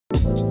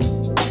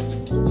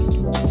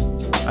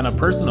On a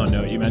personal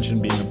note, you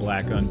mentioned being a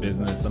Black-owned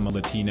business. I'm a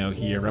Latino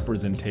here.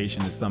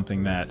 Representation is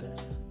something that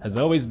has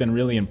always been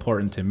really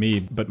important to me,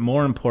 but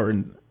more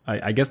important,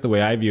 I guess the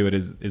way I view it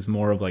is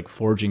more of like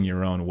forging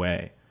your own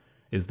way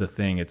is the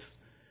thing. It's,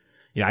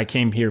 I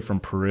came here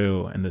from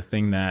Peru, and the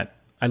thing that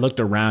I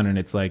looked around, and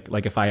it's like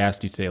if I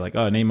asked you today, like,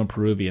 oh, name a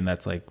Peruvian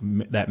that's like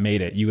that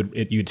made it,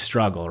 you'd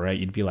struggle, right?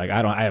 You'd be like,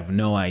 I have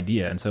no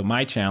idea. And so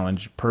my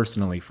challenge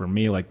personally for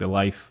me, like the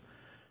life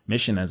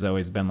mission has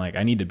always been like,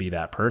 I need to be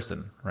that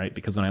person, right?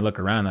 Because when I look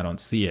around, I don't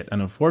see it.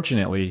 And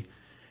unfortunately,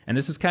 and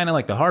this is kind of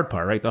like the hard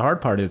part, right? The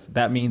hard part is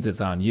that means it's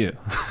on you.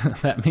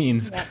 That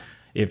means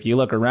if you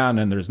look around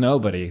and there's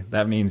nobody,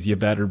 that means you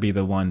better be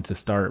the one to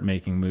start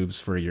making moves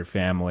for your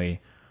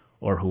family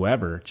or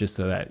whoever, just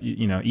so that,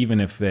 even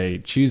if they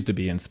choose to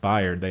be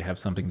inspired, they have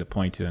something to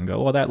point to and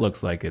go, well, that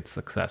looks like it's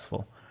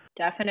successful.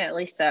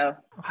 Definitely so.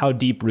 How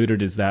deep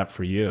rooted is that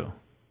for you?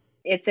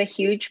 It's a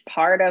huge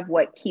part of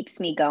what keeps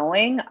me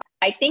going.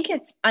 I think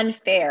it's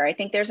unfair. I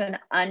think there's an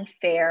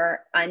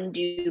unfair,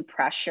 undue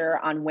pressure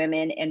on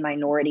women and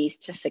minorities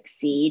to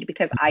succeed,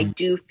 because I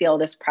do feel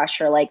this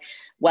pressure like,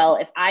 well,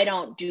 if I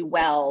don't do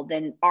well,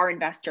 then our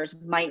investors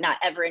might not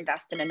ever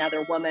invest in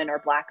another woman or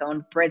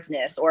Black-owned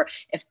business. Or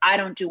if I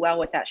don't do well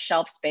with that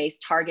shelf space,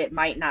 Target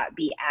might not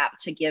be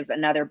apt to give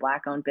another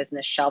Black-owned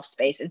business shelf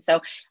space. And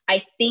so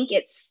I think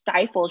it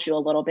stifles you a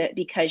little bit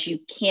because you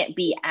can't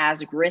be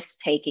as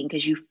risk-taking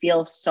because you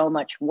feel so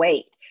much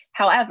weight.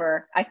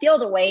 However, I feel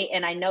the weight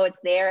and I know it's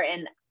there,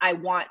 and I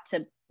want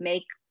to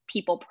make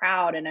people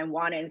proud, and I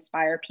want to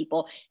inspire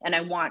people, and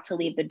I want to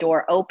leave the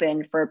door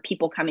open for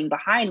people coming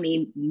behind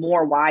me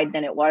more wide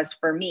than it was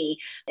for me.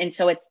 And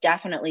so it's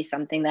definitely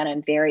something that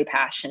I'm very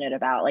passionate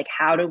about. Like,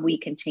 how do we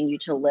continue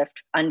to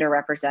lift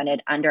underrepresented,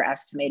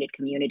 underestimated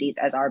communities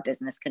as our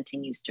business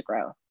continues to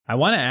grow? I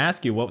want to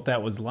ask you what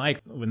that was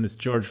like when this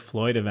George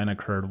Floyd event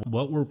occurred.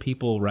 What were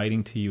people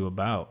writing to you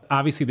about?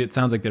 Obviously, it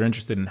sounds like they're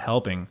interested in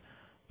helping,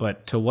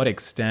 but to what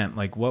extent?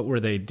 Like, what were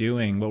they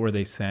doing? What were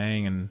they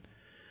saying? And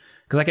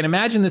because I can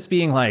imagine this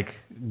being like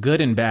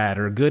good and bad,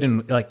 or good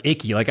and like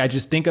icky. Like, I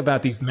just think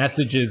about these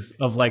messages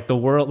of like the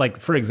world.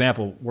 Like, for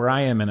example, where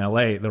I am in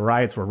LA, the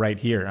riots were right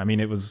here. I mean,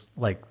 it was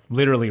like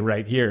literally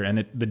right here.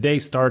 And the day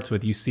starts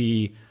with, you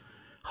see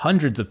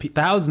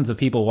thousands of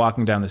people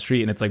walking down the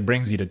street, and it's like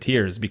brings you to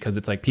tears, because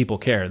it's like, people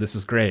care. This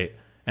is great.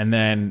 And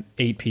then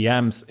 8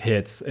 p.m.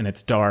 hits and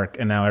it's dark,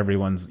 and now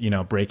everyone's,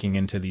 breaking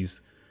into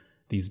these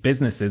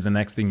businesses, and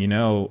next thing you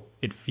know,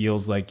 it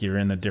feels like you're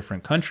in a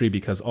different country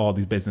because all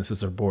these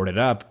businesses are boarded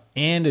up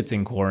and it's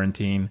in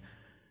quarantine.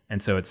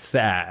 And so it's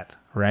sad,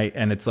 right?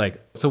 And it's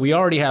like, so we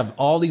already have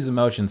all these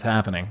emotions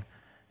happening,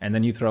 and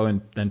then you throw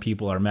in, then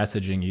people are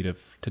messaging you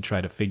to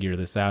try to figure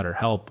this out or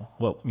help.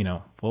 What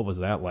was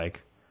that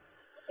like?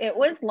 It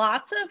was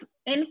lots of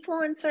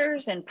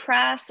influencers and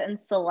press and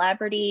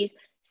celebrities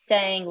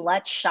saying,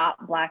 let's shop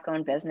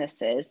Black-owned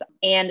businesses.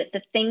 And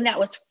the thing that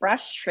was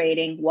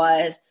frustrating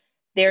was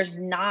there's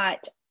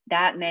not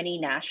that many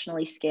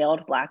nationally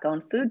scaled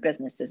Black-owned food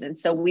businesses. And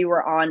so we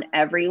were on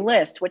every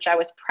list, which I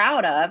was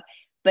proud of,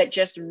 but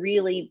just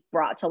really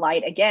brought to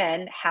light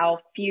again how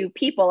few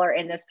people are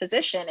in this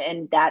position.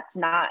 And that's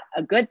not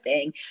a good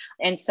thing.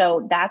 And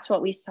so that's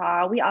what we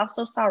saw. We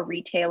also saw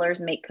retailers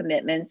make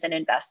commitments and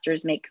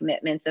investors make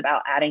commitments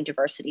about adding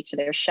diversity to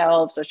their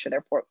shelves or to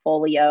their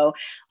portfolio.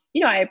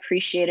 I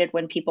appreciated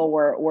when people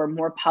were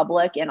more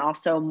public and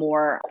also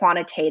more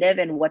quantitative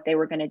in what they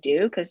were going to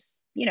do, because,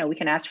 we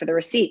can ask for the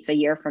receipts a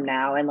year from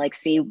now and like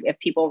see if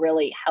people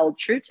really held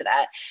true to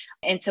that.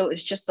 And so it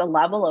was just a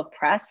level of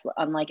press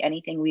unlike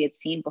anything we had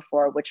seen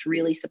before, which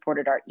really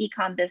supported our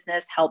e-com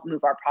business, helped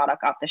move our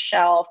product off the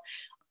shelf.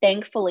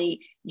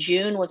 Thankfully,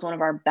 June was one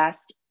of our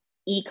best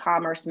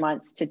e-commerce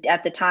months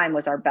at the time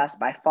was our best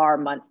by far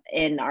month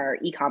in our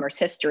e-commerce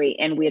history.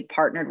 And we had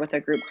partnered with a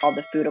group called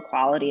the Food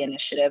Equality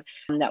Initiative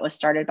that was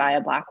started by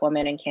a Black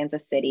woman in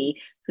Kansas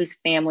City whose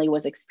family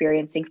was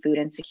experiencing food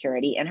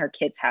insecurity, and her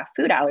kids have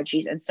food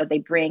allergies. And so they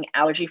bring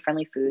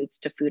allergy-friendly foods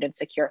to food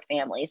insecure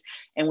families.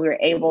 And we were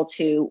able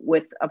to,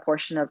 with a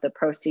portion of the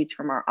proceeds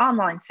from our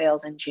online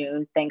sales in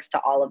June, thanks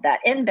to all of that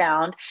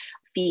inbound,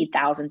 feed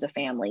thousands of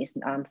families,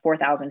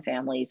 4,000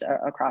 families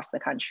across the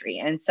country.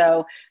 And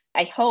so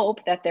I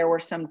hope that there were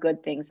some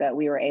good things that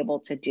we were able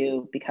to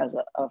do because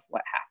of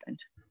what happened.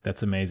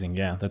 That's amazing.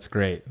 Yeah, that's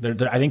great.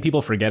 I think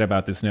people forget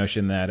about this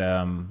notion that,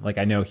 like,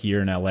 I know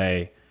here in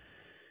LA,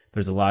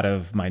 there's a lot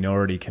of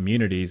minority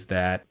communities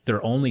that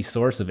their only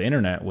source of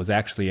internet was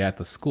actually at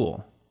the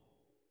school.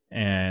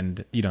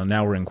 And,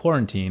 now we're in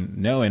quarantine,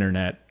 no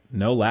internet,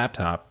 no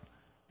laptop.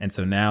 And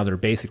so now they're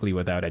basically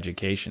without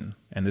education.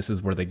 And this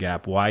is where the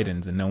gap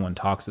widens, and no one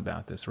talks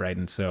about this, right?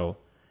 And so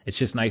it's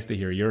just nice to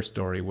hear your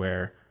story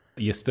where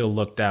you still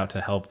looked out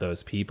to help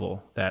those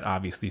people that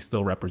obviously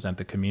still represent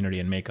the community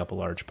and make up a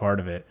large part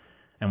of it.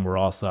 And we're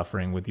all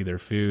suffering with either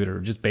food or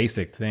just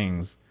basic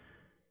things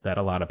that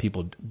a lot of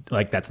people,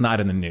 like, that's not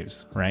in the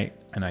news, right?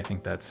 And I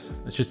think it's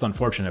just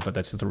unfortunate, but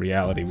that's just the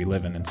reality we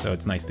live in. And so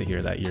it's nice to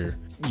hear that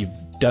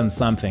you've done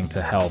something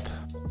to help